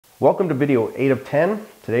Welcome to video 8 of 10.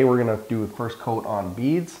 Today we're going to do the first coat on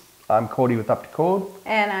beads. I'm Kody with Up to Code.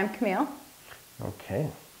 And I'm Camille. Okay.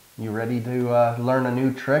 You ready to learn a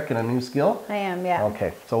new trick and a new skill? I am, yeah.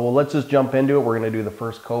 Okay, so let's just jump into it. We're going to do the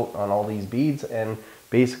first coat on all these beads, and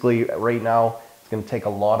basically right now it's going to take a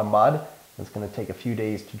lot of mud. It's going to take a few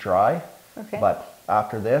days to dry. Okay. But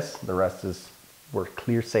after this, the rest is, we're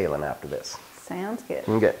clear sailing after this. Sounds good.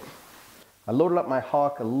 Okay. I loaded up my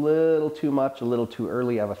hawk a little too much, a little too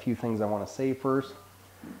early. I have a few things I want to say first.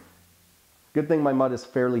 Good thing my mud is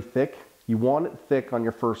fairly thick. You want it thick on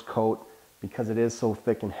your first coat because it is so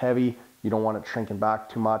thick and heavy. You don't want it shrinking back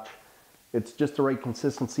too much. It's just the right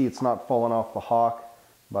consistency. It's not falling off the hawk,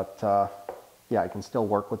 but yeah, I can still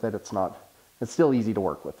work with it. It's still easy to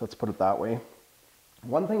work with. Let's put it that way.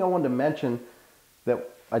 One thing I wanted to mention that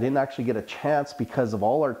I didn't actually get a chance because of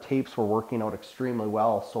all our tapes were working out extremely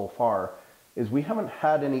well so far is we haven't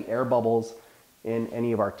had any air bubbles in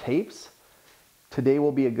any of our tapes. Today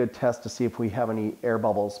will be a good test to see if we have any air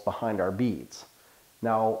bubbles behind our beads.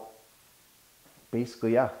 Now,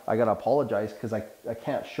 basically, yeah, I gotta apologize because I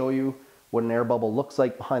can't show you what an air bubble looks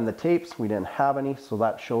like behind the tapes. We didn't have any, so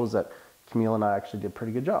that shows that Camille and I actually did a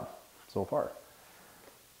pretty good job so far.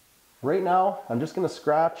 Right now, I'm just gonna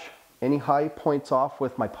scratch any high points off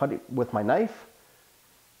with my knife,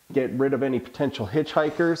 get rid of any potential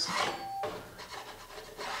hitchhikers.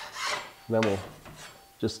 Then we'll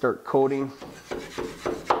just start coating.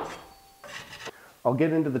 I'll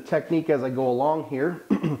get into the technique as I go along here.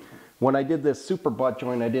 When I did this super butt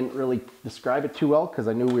joint, I didn't really describe it too well because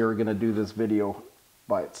I knew we were gonna do this video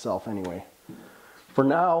by itself anyway. For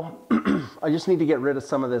now, I just need to get rid of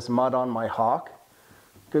some of this mud on my hawk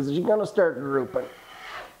because you're gonna start drooping.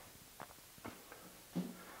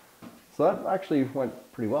 So that actually went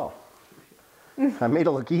pretty well. I made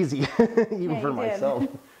it look easy, even yeah, for myself.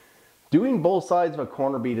 Doing both sides of a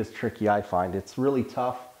corner bead is tricky, I find. It's really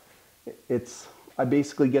tough. I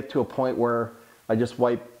basically get to a point where I just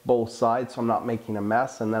wipe both sides so I'm not making a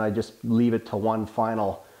mess, and then I just leave it to one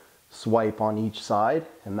final swipe on each side,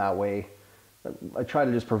 and that way I try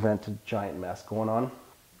to just prevent a giant mess going on.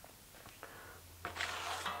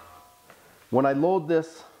 When I load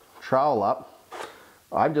this trowel up,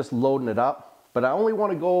 I'm just loading it up, but I only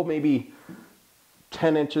want to go maybe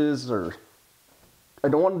 10 inches, or I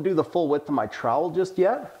don't want to do the full width of my trowel just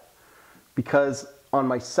yet, because on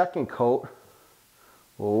my second coat,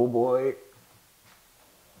 oh boy,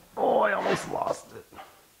 oh, I almost lost it.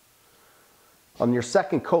 On your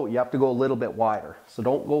second coat, you have to go a little bit wider, so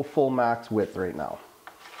don't go full max width right now.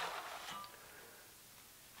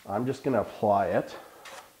 I'm just going to apply it.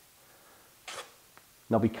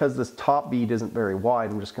 Now, because this top bead isn't very wide,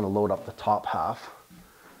 I'm just going to load up the top half.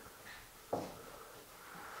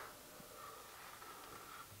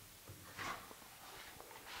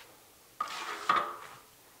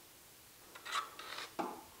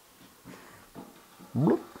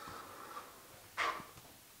 Bloop.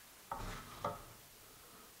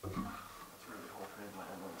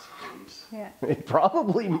 Yeah. It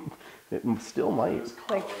still might.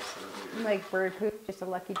 Like bird poop, just a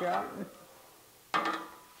lucky drop.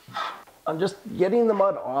 I'm just getting the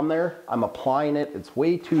mud on there. I'm applying it. It's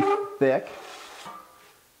way too thick.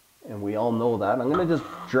 And we all know that. I'm gonna just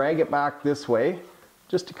drag it back this way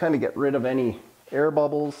just to kind of get rid of any air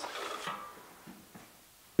bubbles.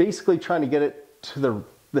 Basically trying to get it to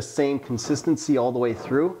the same consistency all the way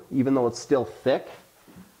through, even though it's still thick.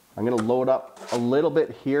 I'm gonna load up a little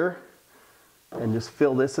bit here and just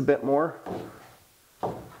fill this a bit more.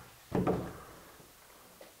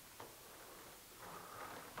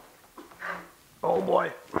 Oh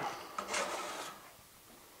boy.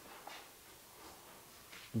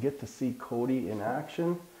 You get to see Kody in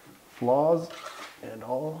action, flaws and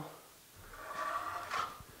all.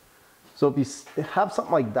 So if you have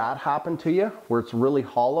something like that happen to you, where it's really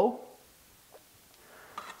hollow,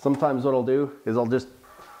 sometimes what I'll do is I'll just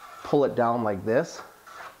pull it down like this.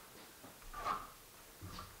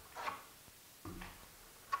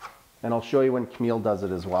 And I'll show you when Camille does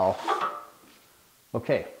it as well.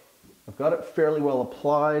 Okay, I've got it fairly well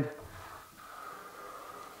applied.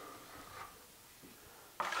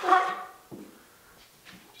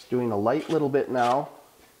 Just doing a light little bit now.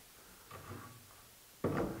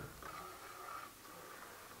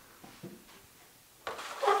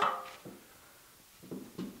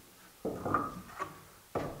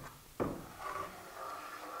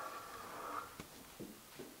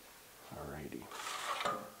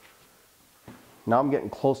 Now I'm getting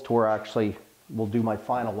close to where actually we'll do my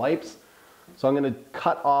final wipes. So I'm going to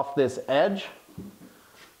cut off this edge.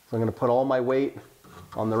 So I'm going to put all my weight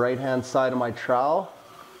on the right hand side of my trowel.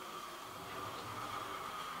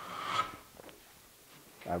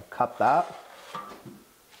 I've cut that.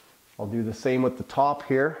 I'll do the same with the top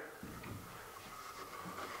here.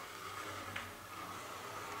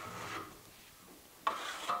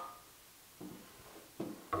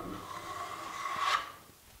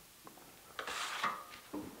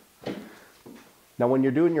 Now when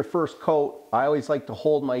you're doing your first coat, I always like to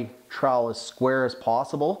hold my trowel as square as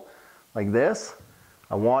possible, like this.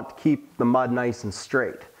 I want to keep the mud nice and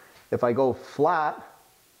straight. If I go flat,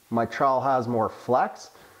 my trowel has more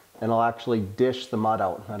flex and I'll actually dish the mud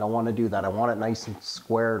out. I don't want to do that. I want it nice and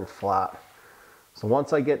square and flat. So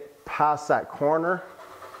once I get past that corner,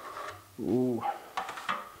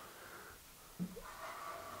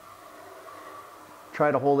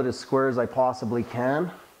 try to hold it as square as I possibly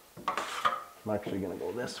can. I'm actually going to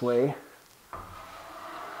go this way.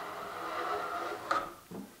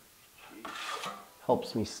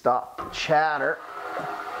 Helps me stop the chatter.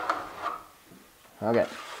 Okay.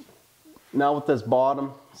 Now with this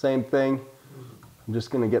bottom, same thing. I'm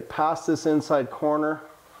just going to get past this inside corner,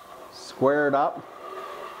 square it up.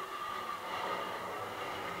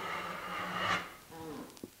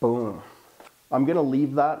 Boom. I'm going to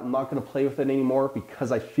leave that. I'm not going to play with it anymore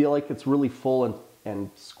because I feel like it's really full and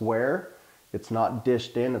square. It's not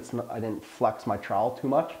dished in. I didn't flex my trowel too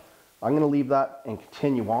much. I'm going to leave that and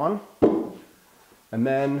continue on. And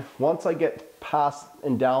then once I get past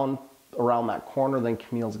and down around that corner, then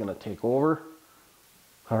Camille's going to take over.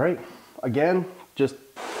 All right. Again, just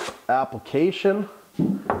application.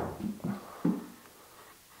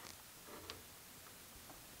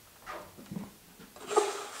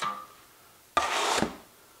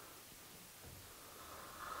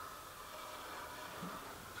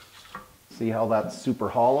 See how that's super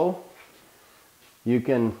hollow? You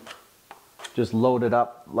can just load it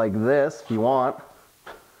up like this if you want.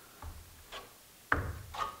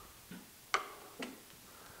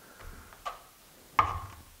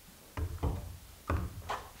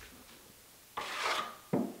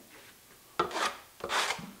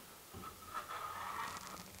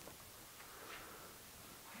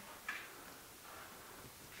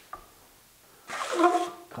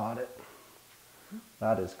 Got it.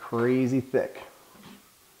 That is crazy thick.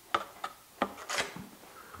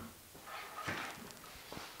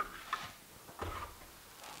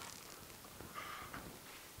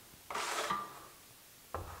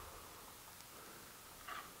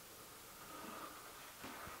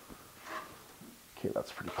 Okay,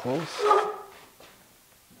 that's pretty close.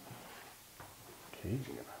 Okay,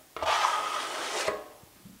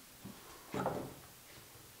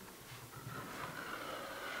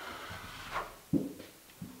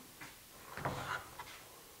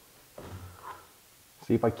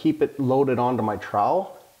 see, if I keep it loaded onto my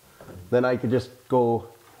trowel, then I could just go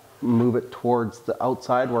move it towards the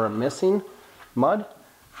outside where I'm missing mud.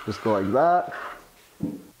 Just go like that,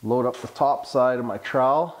 load up the top side of my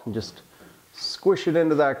trowel and just squish it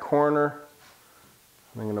into that corner.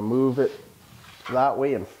 I'm going to move it that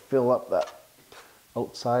way and fill up that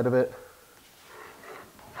outside of it.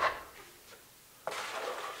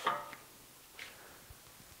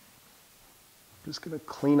 Just going to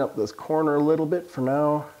clean up this corner a little bit for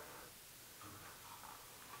now.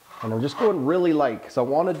 And I'm just going really light because I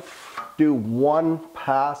want to do one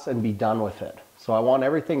pass and be done with it. So I want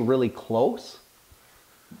everything really close.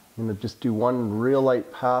 I'm going to just do one real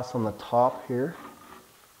light pass on the top here.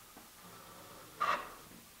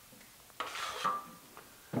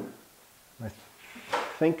 I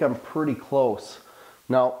think I'm pretty close.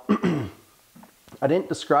 Now, I didn't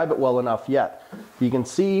describe it well enough yet. You can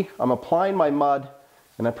see I'm applying my mud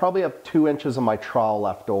and I probably have 2 inches of my trowel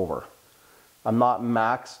left over. I'm not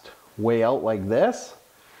maxed way out like this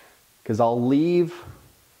because I'll leave,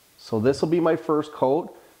 so this will be my first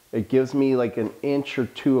coat. It gives me like 1 inch or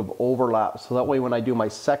 2 of overlap. So that way when I do my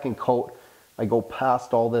second coat, I go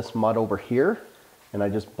past all this mud over here and I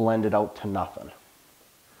just blend it out to nothing.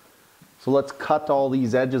 So let's cut all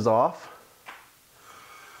these edges off.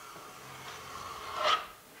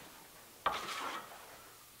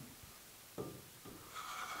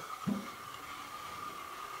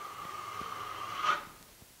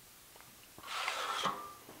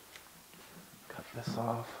 Cut this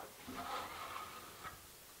off.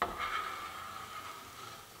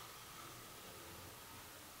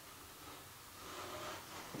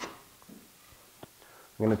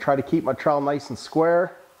 I'm going to try to keep my trowel nice and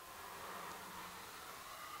square.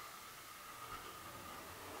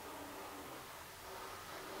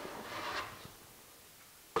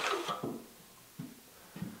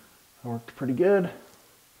 Worked pretty good.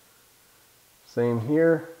 Same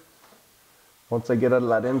here. Once I get out of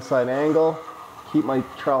that inside angle, keep my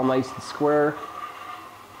trowel nice and square.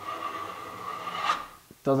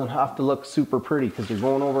 Doesn't have to look super pretty because you're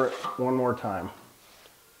going over it one more time.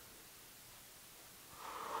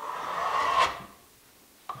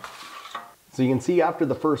 So you can see after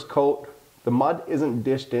the first coat, the mud isn't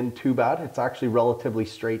dished in too bad. It's actually relatively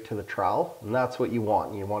straight to the trowel, and that's what you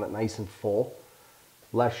want. You want it nice and full,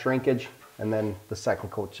 less shrinkage, and then the second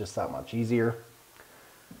coat's just that much easier.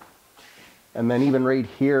 And then even right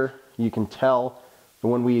here, you can tell that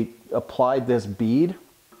when we applied this bead,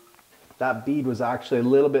 that bead was actually a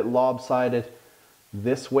little bit lopsided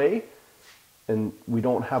this way, and we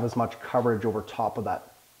don't have as much coverage over top of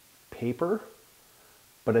that paper.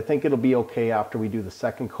 But I think it'll be okay after we do the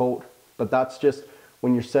second coat. But that's just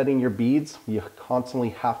when you're setting your beads, you constantly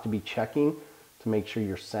have to be checking to make sure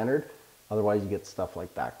you're centered. Otherwise you get stuff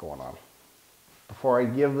like that going on. Before I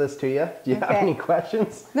give this to you, do you have any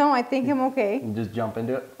questions? No, I think I'm okay. And just jump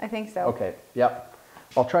into it? I think so. Okay, yep.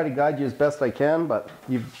 I'll try to guide you as best I can, but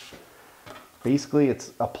you basically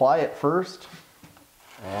it's apply it first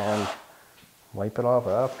and wipe it off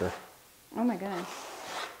after. Oh my goodness.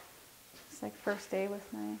 It's like first day with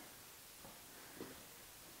my...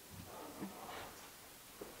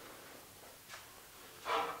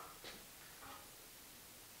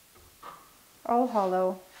 All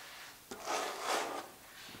hollow.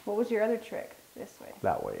 What was your other trick? This way.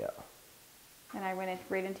 That way, yeah. And I went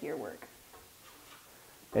right into your work.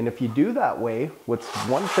 And if you do that way, what's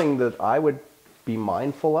one thing that I would be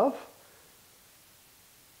mindful of,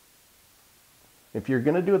 if you're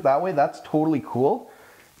gonna do it that way, that's totally cool,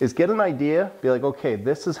 is get an idea, be like, okay,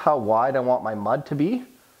 this is how wide I want my mud to be.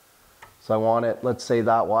 So I want it, let's say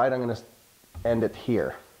that wide, I'm gonna end it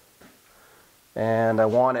here. And I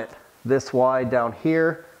want it this wide down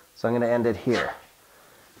here, so I'm gonna end it here.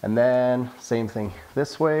 And then same thing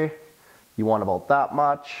this way, you want about that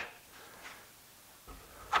much.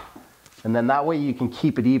 And then that way you can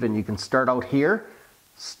keep it even. You can start out here,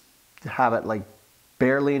 have it like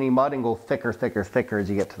barely any mud and go thicker, thicker, thicker as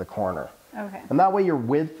you get to the corner. Okay. And that way your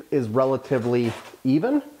width is relatively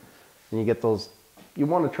even and you get those, you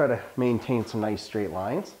want to try to maintain some nice straight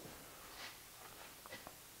lines.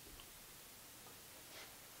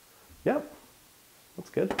 Yep, that's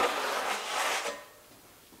good.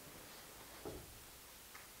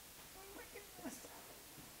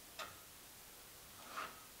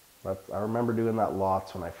 I remember doing that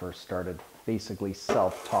lots when I first started. Basically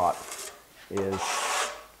self-taught is,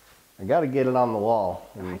 I got to get it on the wall.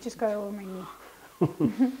 I just got it over my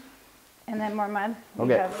knee. And then more mud. You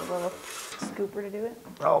Okay. have a little scooper to do it.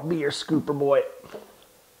 I'll be your scooper boy.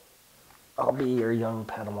 I'll be your young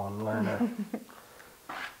Padawan learner.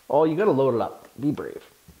 Oh, you got to load it up. Be brave.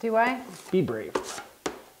 Do I? Be brave.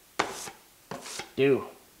 Do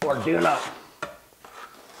or do not.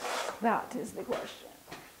 That is the question.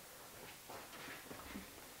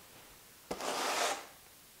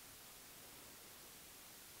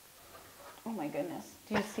 Oh my goodness.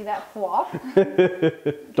 Do you see that flop?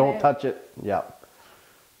 Don't touch it. Yep.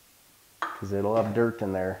 Because it'll have dirt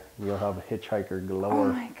in there. You'll have a hitchhiker galore.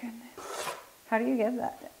 Oh my goodness. How do you get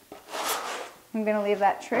that? I'm going to leave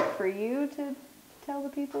that trick for you to tell the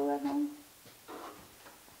people at home.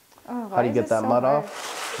 Oh, How do you get that mud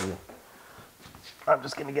off? I'm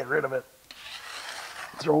just going to get rid of it.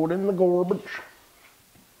 Throw it in the garbage.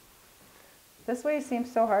 This way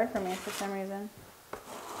seems so hard for me for some reason.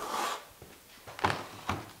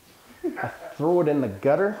 I throw it in the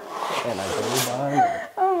gutter and I go behind it.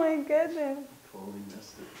 Oh my goodness. Totally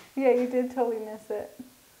missed it. Yeah, you did totally miss it.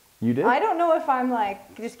 You did? I don't know if I'm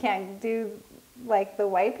like, just can't do like the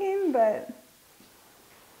wiping, but.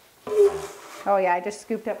 Oh yeah, I just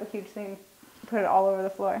scooped up a huge thing, put it all over the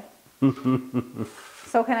floor.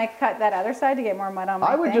 So can I cut that other side to get more mud on my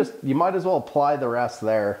I would thing? just, you might as well apply the rest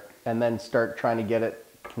there and then start trying to get it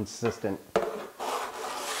consistent.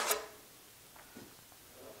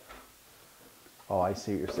 Oh, I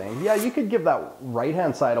see what you're saying. Yeah, you could give that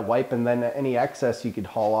right-hand side a wipe and then any excess you could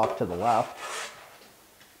haul off to the left.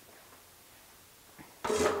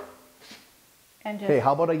 And just, Okay,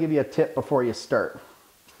 how about I give you a tip before you start?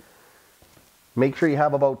 Make sure you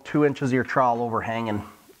have about 2 inches of your trowel overhanging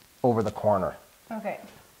over the corner. okay.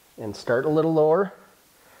 And start a little lower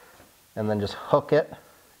and then just hook it.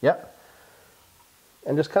 Yep.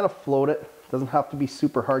 And just kind of float it. Doesn't have to be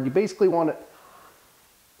super hard. You basically want it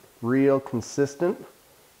real consistent.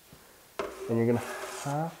 And you're gonna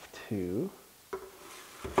have to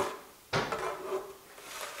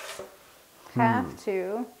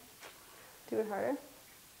Do it harder.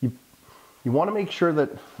 you want to make sure that,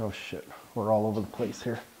 oh shit, we're all over the place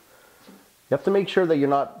here. You have to make sure that you're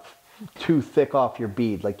not too thick off your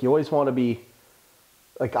bead. Like you always want to be,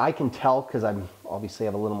 like I can tell because I'm obviously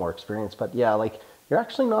have a little more experience, but yeah, like you're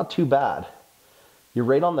actually not too bad. You're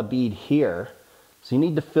right on the bead here. So you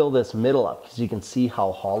need to fill this middle up because you can see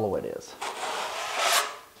how hollow it is.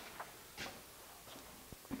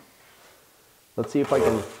 Let's see if I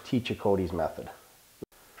can teach you Kody's method.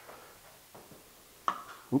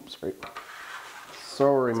 Oops, right.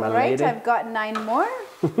 Sorry, my lady. I've got 9 more.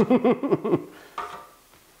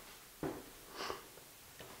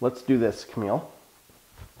 Let's do this, Camille.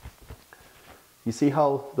 You see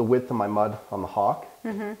how the width of my mud on the hawk?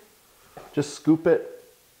 Mm-hmm. Just scoop it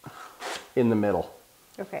in the middle.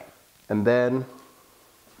 Okay. And then,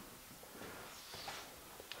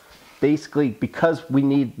 basically, because we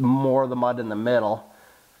need more of the mud in the middle,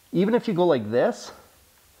 even if you go like this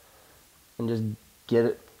and just get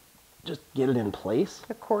it in place.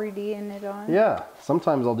 Accordion it on. Yeah,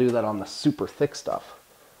 sometimes I'll do that on the super thick stuff.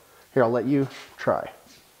 Here, I'll let you try.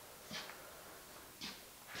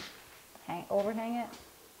 Overhang it?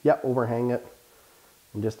 Yep, overhang it.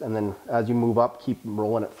 And then as you move up, keep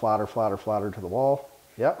rolling it flatter, flatter, flatter to the wall.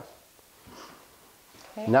 Yep.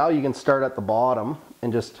 Okay. Now you can start at the bottom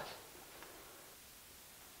and just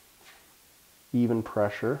even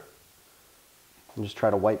pressure and just try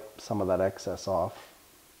to wipe some of that excess off.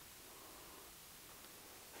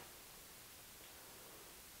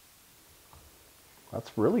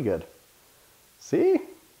 That's really good. See?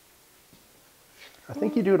 I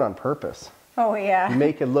think you do it on purpose. Oh yeah. You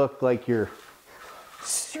make it look like you're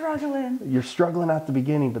struggling. You're struggling at the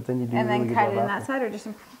beginning, but then you do and really then good cut it job in that side, or just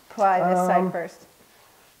apply this side first?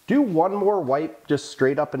 Do one more wipe just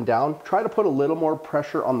straight up and down. Try to put a little more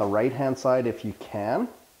pressure on the right hand side if you can.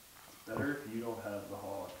 It's better if you don't have the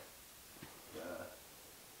hawk. Yeah.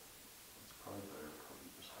 It's probably better if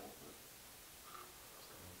you just hold it.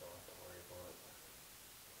 So you don't have to worry about it.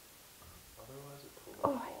 Otherwise it pulls the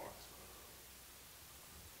hawks.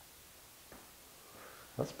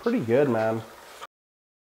 That's pretty good, man.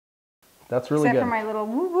 That's really Except good. for my little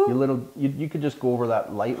woo-woo. You could just go over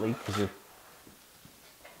that lightly because you're...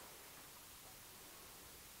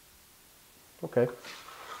 Okay.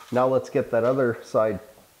 Now let's get that other side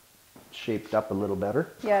shaped up a little better.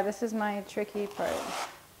 Yeah, this is my tricky part.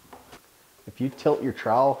 If you tilt your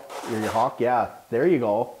trowel or your hawk, yeah, there you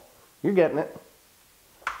go. You're getting it.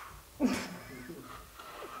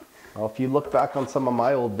 Well, if you look back on some of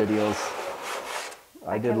my old videos,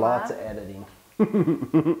 I did lots of editing.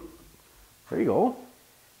 There you go.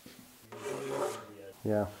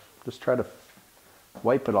 Yeah, just try to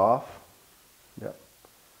wipe it off. Yep.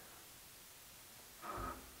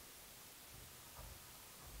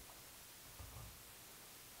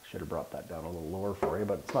 Should have brought that down a little lower for you,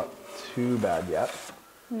 but it's not too bad yet.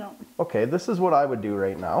 No. Okay, this is what I would do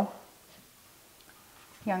right now.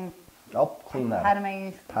 Young I'll clean that up.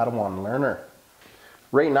 Padawan learner.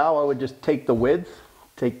 Right now, I would just take the width,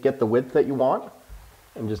 get the width that you want,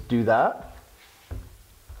 and just do that.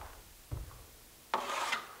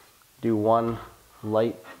 Do one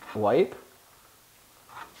light wipe.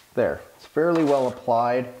 There, it's fairly well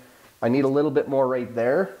applied. I need a little bit more right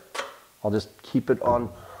there. I'll just keep it on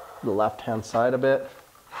the left-hand side a bit.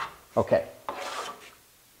 Okay,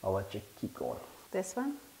 I'll let you keep going. This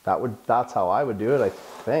one? That's how I would do it, I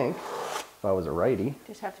think, if I was a righty.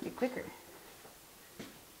 Just have to be quicker.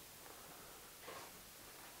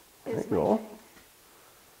 There you go.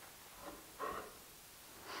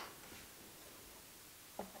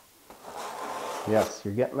 Yes,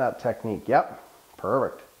 you're getting that technique. Yep,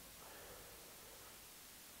 perfect.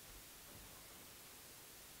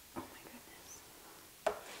 Oh my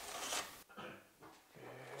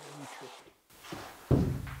goodness.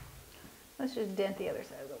 Let's just dent the other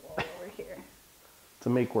side of the wall over here. It's a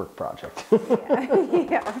make work project. Yeah.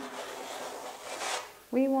 Yeah.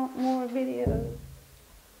 We want more videos.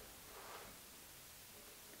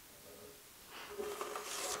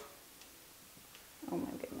 Oh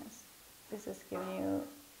my goodness. Is this giving you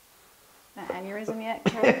an aneurysm yet,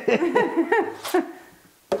 Kody?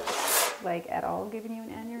 Like at all giving you an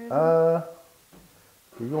aneurysm?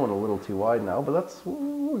 You're going a little too wide now, but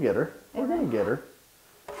we'll get her. We're gonna get her.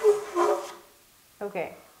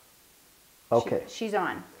 Okay. Okay. She's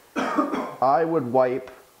on. I would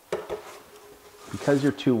wipe, because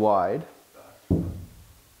you're too wide,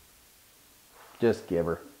 just give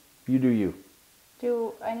her. You do you.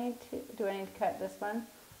 Do I need to cut this one?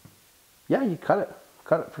 Yeah, you cut it.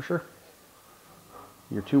 Cut it for sure.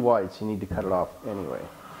 You're too wide, so you need to cut it off anyway.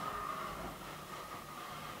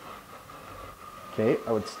 Okay,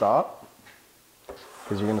 I would stop,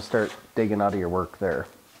 because you're going to start digging out of your work there.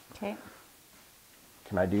 Okay.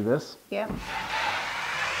 Can I do this? Yeah.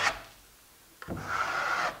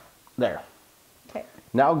 There. Okay.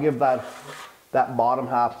 Now give that that bottom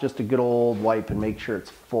half, just a good old wipe and make sure it's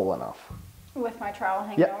full enough. With my trowel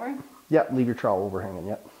hanging Yep. over? Yep, leave your trowel overhanging,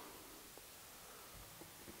 yep.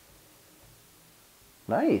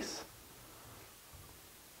 Nice.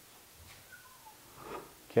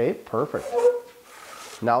 Okay, perfect.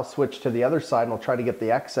 Now switch to the other side and we'll try to get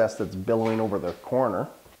the excess that's billowing over the corner.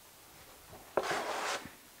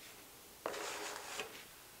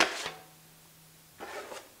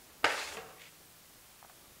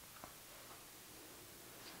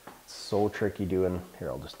 So tricky doing, here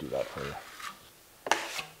I'll just do that for you.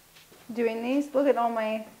 Doing these, look at all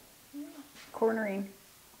my cornering.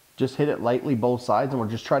 Just hit it lightly both sides and we'll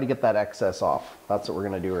just try to get that excess off. That's what we're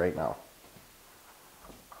gonna do right now.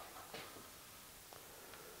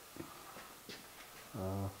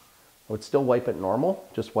 I would still wipe it normal,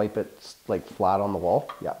 just wipe it like flat on the wall.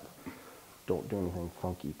 Yeah. Don't do anything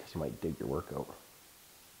funky because you might dig your work out.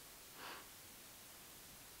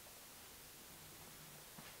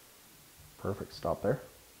 Perfect, stop there.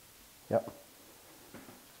 Yep.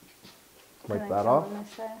 Wipe that off.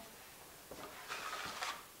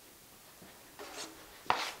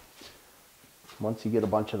 Once you get a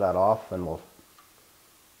bunch of that off, then we'll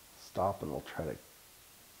stop and we'll try to.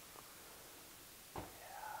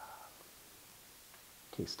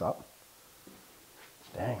 Okay, stop.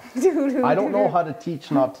 Dang. I don't know how to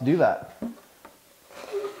teach not to do that.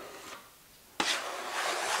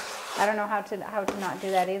 I don't know how to not do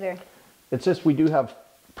that either. It's just we do have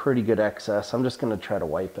pretty good excess. I'm just gonna try to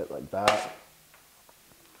wipe it like that.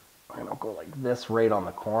 And I'll go like this right on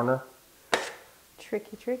the corner.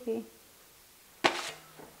 Tricky, tricky.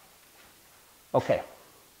 Okay.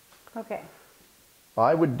 Okay.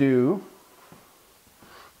 I would do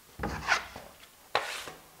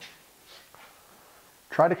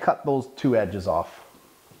try to cut those two edges off.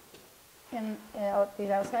 And these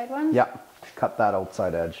outside ones? Yeah, cut that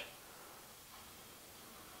outside edge.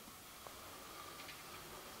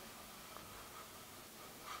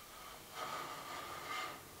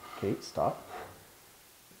 Okay, stop.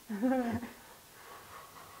 I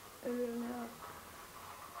don't know.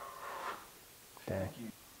 Okay.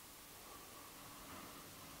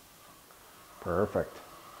 Perfect.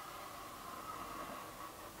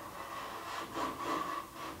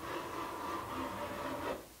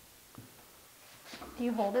 Do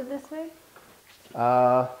you hold it this way?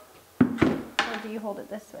 Uh, Or do you hold it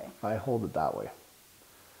this way? I hold it that way.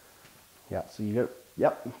 Yeah, so you get,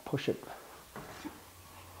 yep, push it.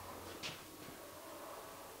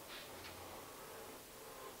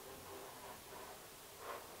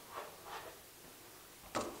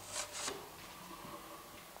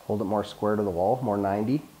 Hold it more square to the wall, more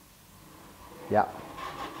 90. Yeah.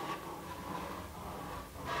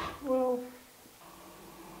 Whoa.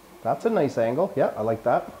 That's a nice angle. Yeah, I like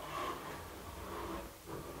that.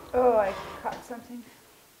 Oh, I caught something.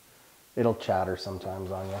 It'll chatter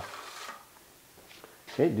sometimes on you.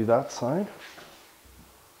 Okay, do that side.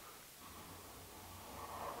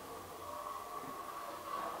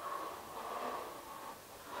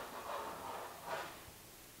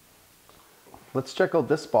 Let's check out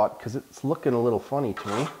this spot because it's looking a little funny to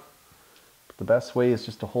me. But the best way is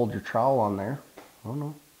just to hold your trowel on there. Oh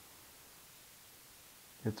no.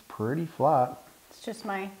 It's pretty flat. It's just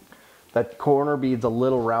my... That corner bead's a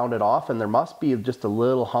little rounded off and there must be just a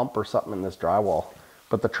little hump or something in this drywall.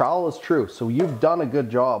 But the trowel is true. So you've done a good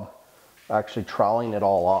job actually troweling it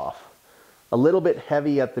all off. A little bit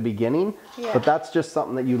heavy at the beginning, Yeah. but that's just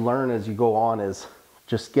something that you learn as you go on, is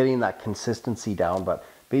just getting that consistency down. But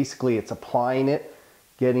basically it's applying it,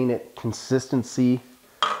 getting it consistency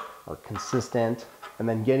or consistent, and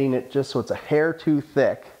then getting it just so it's a hair too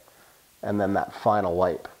thick, and then that final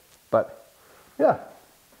wipe. But yeah,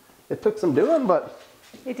 it took some doing, but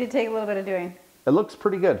It did take a little bit of doing. it looks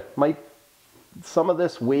pretty good. Some of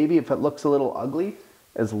this wavy, if it looks a little ugly,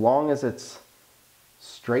 as long as it's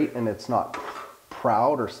straight and it's not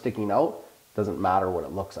proud or sticking out, doesn't matter what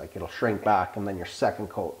it looks like. It'll shrink back, and then your second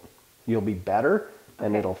coat, you'll be better and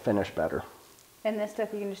Okay. it'll finish better. And this stuff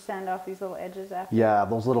you can just sand off these little edges after? Yeah,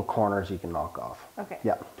 those little corners you can knock off. Okay.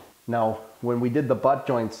 Yeah. Now, when we did the butt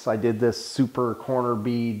joints, I did this super corner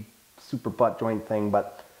bead, super butt joint thing,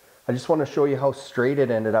 but I just want to show you how straight it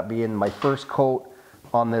ended up being. My first coat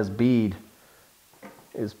on this bead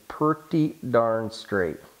is pretty darn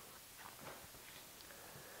straight.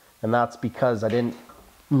 And that's because I didn't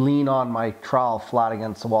lean on my trowel flat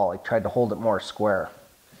against the wall. I tried to hold it more square.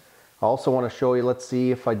 I also want to show you, let's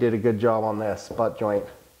see if I did a good job on this butt joint.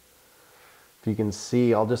 If you can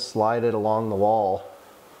see, I'll just slide it along the wall.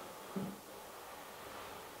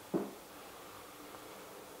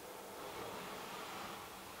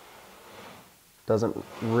 Doesn't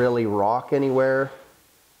really rock anywhere,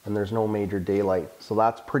 and there's no major daylight. So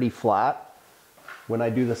that's pretty flat. When I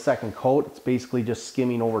do the second coat, it's basically just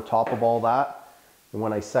skimming over top of all that. And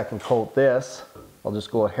when I second coat this, I'll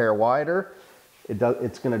just go a hair wider.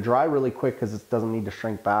 It's gonna dry really quick because it doesn't need to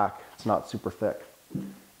shrink back. It's not super thick.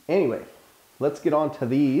 Anyway, let's get on to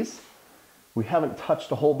these. We haven't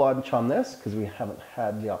touched a whole bunch on this because we haven't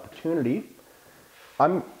had the opportunity.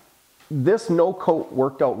 This no coat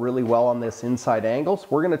worked out really well on this inside angle, so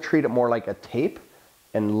we're gonna treat it more like a tape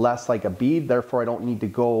and less like a bead, therefore I don't need to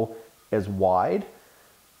go as wide.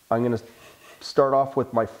 I'm gonna start off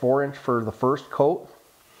with my 4" for the first coat.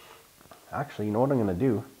 Actually, you know what I'm gonna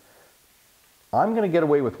do? I'm gonna get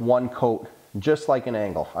away with 1 coat, just like an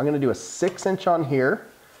angle. I'm gonna do a 6" on here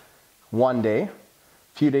one day. A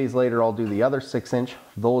few days later, I'll do the other 6".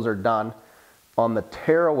 Those are done. On the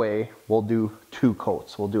tearaway, we'll do 2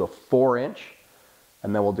 coats. We'll do a 4" and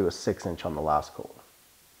then we'll do a 6" on the last coat.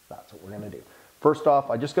 That's what we're gonna do. First off,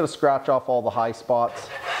 I just gotta scratch off all the high spots.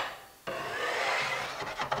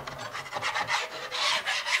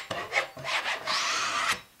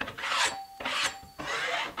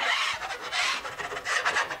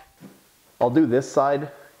 I'll do this side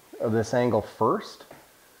of this angle first,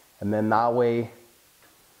 and then that way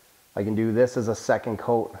I can do this as a second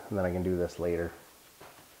coat, and then I can do this later.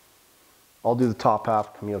 I'll do the top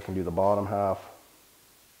half, Camille can do the bottom half.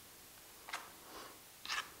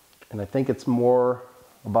 And I think it's more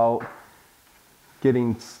about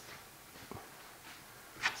getting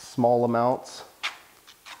small amounts,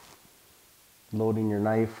 loading your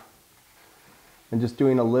knife, and just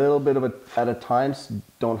doing a little bit of it at a time, so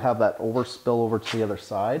don't have that overspill over to the other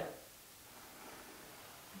side.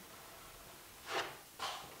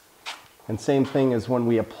 And same thing as when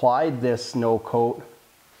we applied this no coat,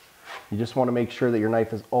 you just want to make sure that your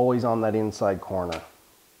knife is always on that inside corner.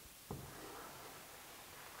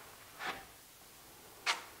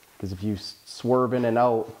 Because if you swerve in and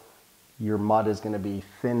out, your mud is going to be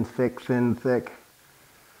thin, thick, thin, thick.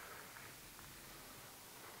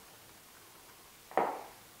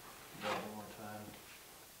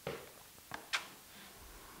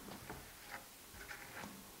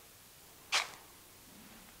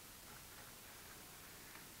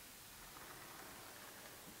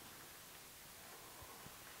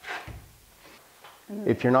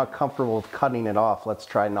 If you're not comfortable with cutting it off, let's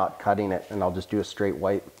try not cutting it, and I'll just do a straight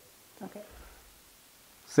wipe. Okay.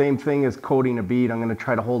 Same thing as coating a bead. I'm going to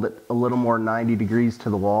try to hold it a little more 90 degrees to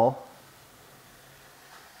the wall.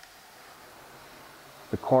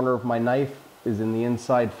 The corner of my knife is in the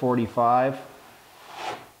inside 45.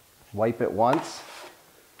 Wipe it once,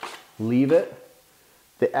 leave it.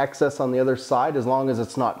 The excess on the other side, as long as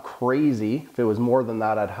it's not crazy, if it was more than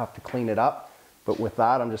that, I'd have to clean it up. But with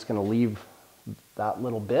that, I'm just going to leave that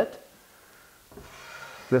little bit.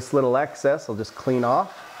 This little excess I'll just clean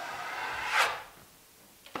off.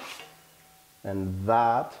 And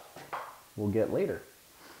that we'll get later.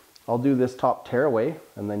 I'll do this top tearaway,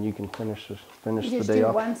 and then you can finish the day off. You just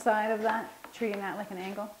do one side of that, treating that like an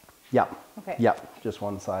angle? Yep. Okay. Yep, just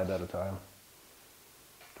one side at a time.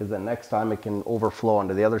 Because then next time it can overflow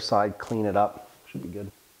onto the other side, clean it up. Should be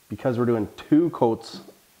good. Because we're doing 2 coats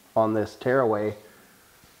on this tearaway,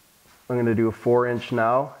 I'm going to do a 4"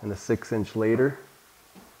 now and a 6" later.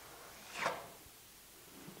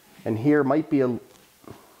 And here might be you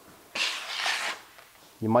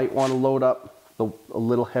might want to load up a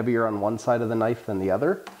little heavier on one side of the knife than the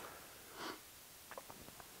other,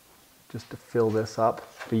 just to fill this up.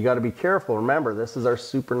 But you got to be careful. Remember, this is our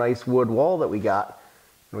super nice wood wall that we got,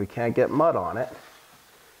 and we can't get mud on it.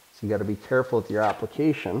 So you got to be careful with your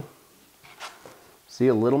application. See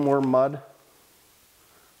a little more mud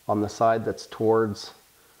on the side that's towards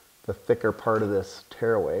the thicker part of this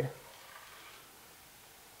tearaway.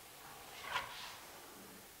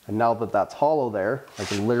 And now that that's hollow there, I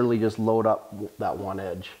can literally just load up that one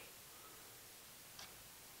edge.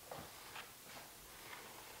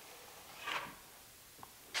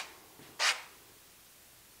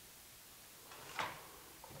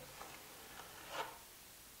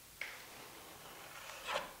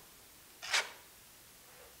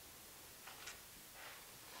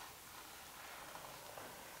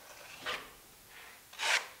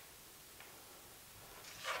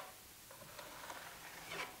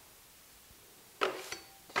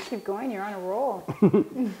 Keep going, you're on a roll.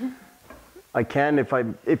 I can,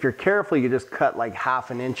 if you're careful, you just cut like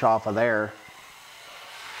 ½ inch off of there.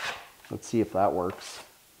 Let's see if that works.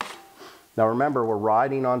 Now remember, we're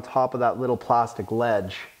riding on top of that little plastic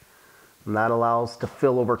ledge, and that allows to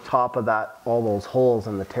fill over top of that, all those holes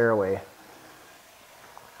in the tearaway.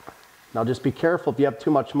 Now just be careful, if you have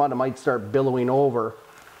too much mud, it might start billowing over.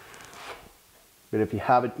 But if you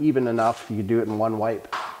have it even enough, you can do it in one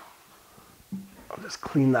wipe. I'll just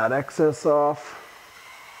clean that excess off.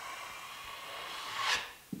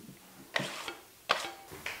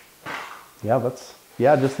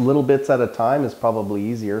 Yeah, just little bits at a time is probably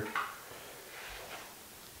easier.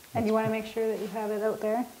 And you want to make sure that you have it out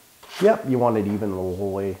there? Yep, you want it even the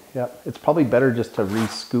whole way. Yep, it's probably better just to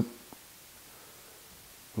re-scoop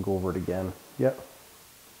and go over it again. Yep.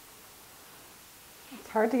 It's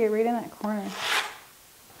hard to get right in that corner.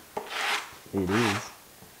 It is.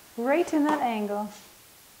 Right in that angle.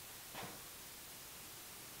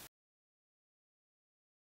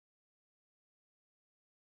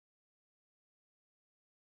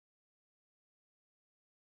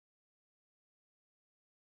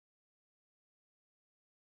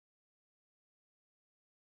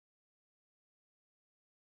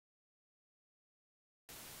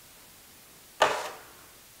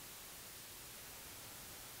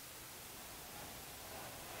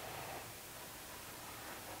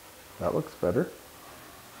 That looks better.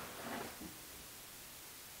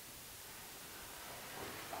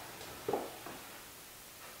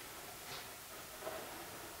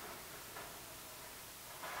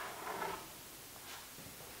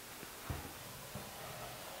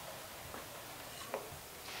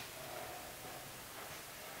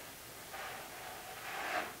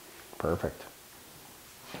 Perfect.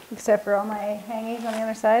 Except for all my hangies on the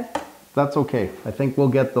other side. That's okay. I think we'll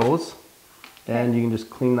get those. And you can just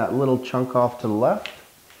clean that little chunk off to the left.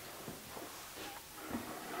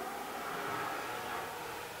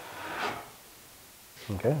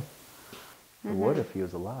 Okay. He would if he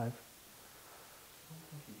was alive.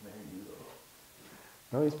 He's married you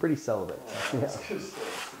though. No, he's pretty celibate. Yeah, I was just pretty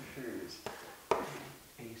sure he's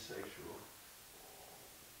asexual.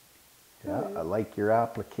 Yeah, I like your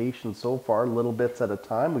application so far, little bits at a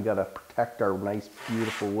time. We got to protect our nice,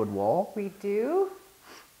 beautiful wood wall. We do.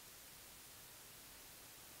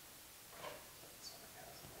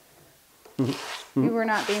 We were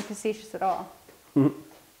not being facetious at all.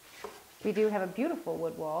 We do have a beautiful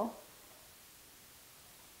wood wall.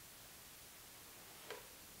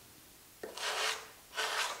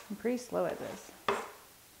 I'm pretty slow at this.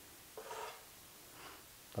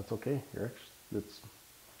 That's okay. It's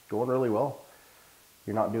going really well.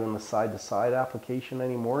 You're not doing the side-to-side application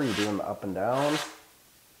anymore. You're doing the up and down.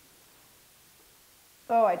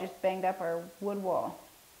 Oh, I just banged up our wood wall.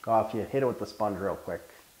 Oh, if you hit it with the sponge real quick.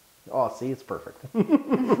 Oh, see, it's perfect.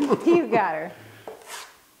 You got her.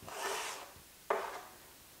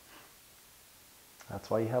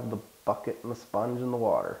 That's why you have the bucket and the sponge and the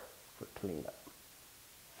water for cleanup.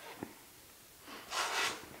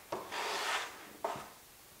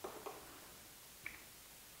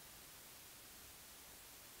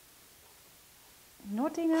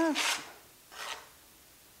 Not enough.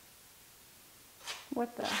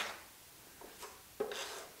 What the?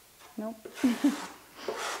 Nope.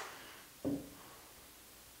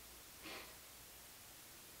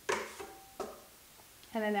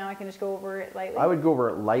 And then now I can just go over it lightly? I would go over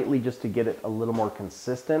it lightly just to get it a little more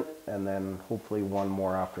consistent, and then hopefully one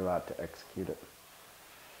more after that to execute it.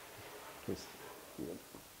 Just, you know,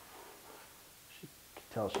 she can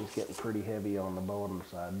tell she's getting pretty heavy on the bottom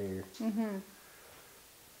side there. Mm-hmm.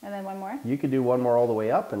 And then one more? You could do one more all the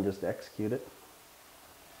way up and just execute it.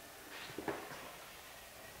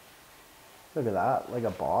 Look at that, like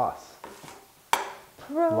a boss.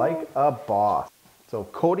 Pro. Like a boss. So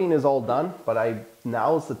coating is all done, but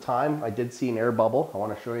now is the time. I did see an air bubble. I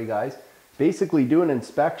want to show you guys. Basically do an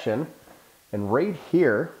inspection, and right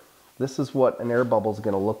here, this is what an air bubble is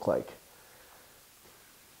going to look like.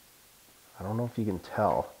 I don't know if you can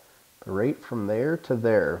tell, but right from there to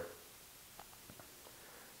there,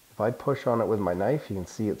 if I push on it with my knife, you can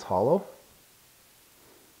see it's hollow.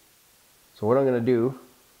 So what I'm going to do,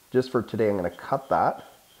 just for today, I'm going to cut that.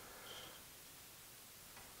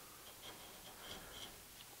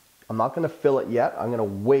 I'm not going to fill it yet. I'm going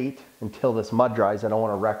to wait until this mud dries. I don't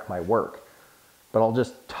want to wreck my work. But I'll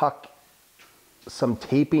just tuck some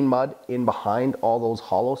taping mud in behind all those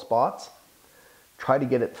hollow spots. Try to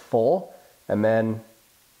get it full, and then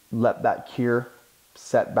let that cure,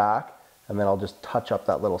 set back, and then I'll just touch up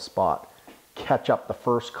that little spot. Catch up the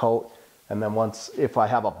first coat, and then once, if I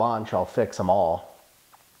have a bunch, I'll fix them all.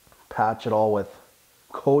 Patch it all with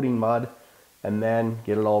coating mud, and then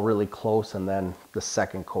get it all really close, and then the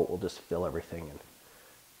second coat will just fill everything and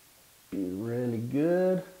be really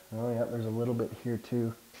good. Oh yeah, there's a little bit here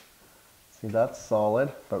too. See, that's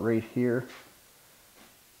solid, but right here,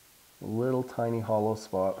 a little tiny hollow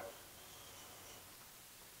spot.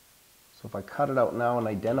 So if I cut it out now and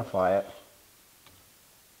identify it,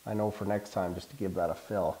 I know for next time just to give that a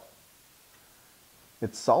fill.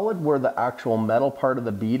 It's solid where the actual metal part of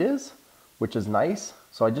the bead is, which is nice.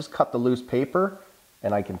 So I just cut the loose paper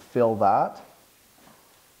and I can fill that.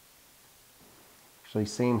 Actually,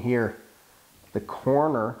 same here. The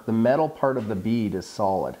corner, the metal part of the bead is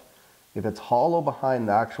solid. If it's hollow behind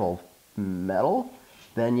the actual metal,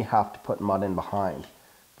 then you have to put mud in behind.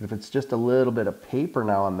 But if it's just a little bit of paper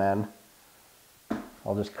now and then,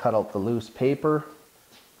 I'll just cut out the loose paper.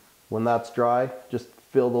 When that's dry, just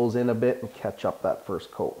fill those in a bit and catch up that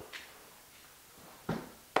first coat.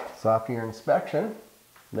 So after your inspection,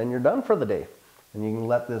 then you're done for the day. And you can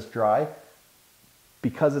let this dry.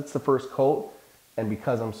 Because it's the first coat, and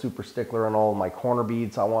because I'm super stickler on all of my corner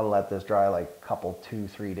beads, I want to let this dry like a couple,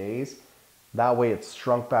 2-3 days. That way it's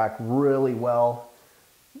shrunk back really well.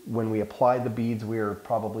 When we applied the beads, we were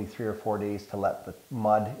probably 3 or 4 days to let the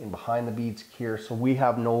mud in behind the beads cure. So we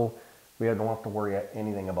don't have to worry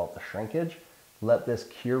anything about the shrinkage. Let this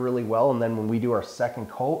cure really well, and then when we do our second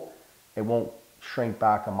coat, it won't shrink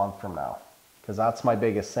back a month from now. Because that's my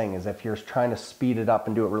biggest thing, is if you're trying to speed it up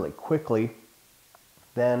and do it really quickly,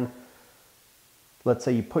 then let's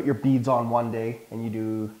say you put your beads on one day and you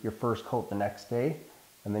do your first coat the next day,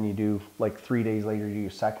 and then you do like 3 days later, you do your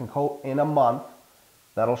second coat. In a month,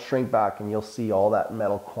 that'll shrink back and you'll see all that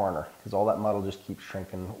metal corner, because all that mud will just keep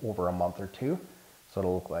shrinking over a month or two. So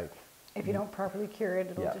it'll look like, If you don't properly cure it,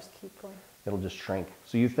 it'll Yeah. just keep going. it'll just shrink.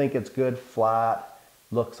 So you think it's good, flat,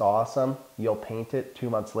 looks awesome, you'll paint it, 2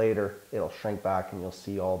 months later, it'll shrink back and you'll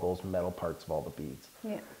see all those metal parts of all the beads.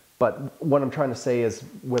 Yeah. But what I'm trying to say is,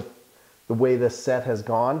 with the way this set has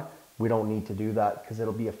gone, we don't need to do that, because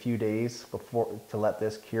it'll be a few days before to let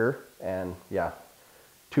this cure, and yeah,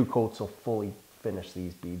 2 coats will fully finish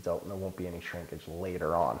these beads out and there won't be any shrinkage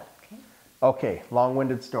later on. Okay. Okay,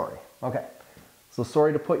 long-winded story. Okay, so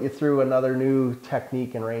sorry to put you through another new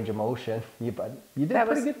technique and range of motion. But you did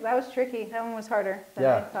pretty good. That was tricky. That one was harder than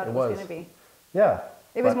Yeah, I thought it it was was. going to be. Yeah.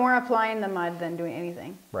 It was but- more applying the mud than doing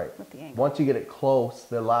anything. Right. With the angle. Once you get it close,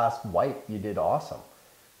 the last wipe, you did awesome,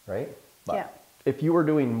 right? But Yeah. if you were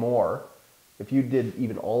doing more, if you did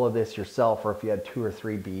even all of this yourself, or if you had 2 or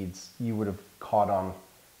 3 beads, you would have caught on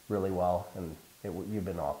really well, and you've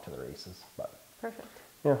been off to the races. But Perfect.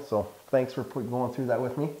 yeah, so thanks for going through that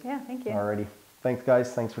with me. Yeah, thank you. Alrighty. Thanks,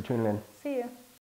 guys. Thanks for tuning in. See you.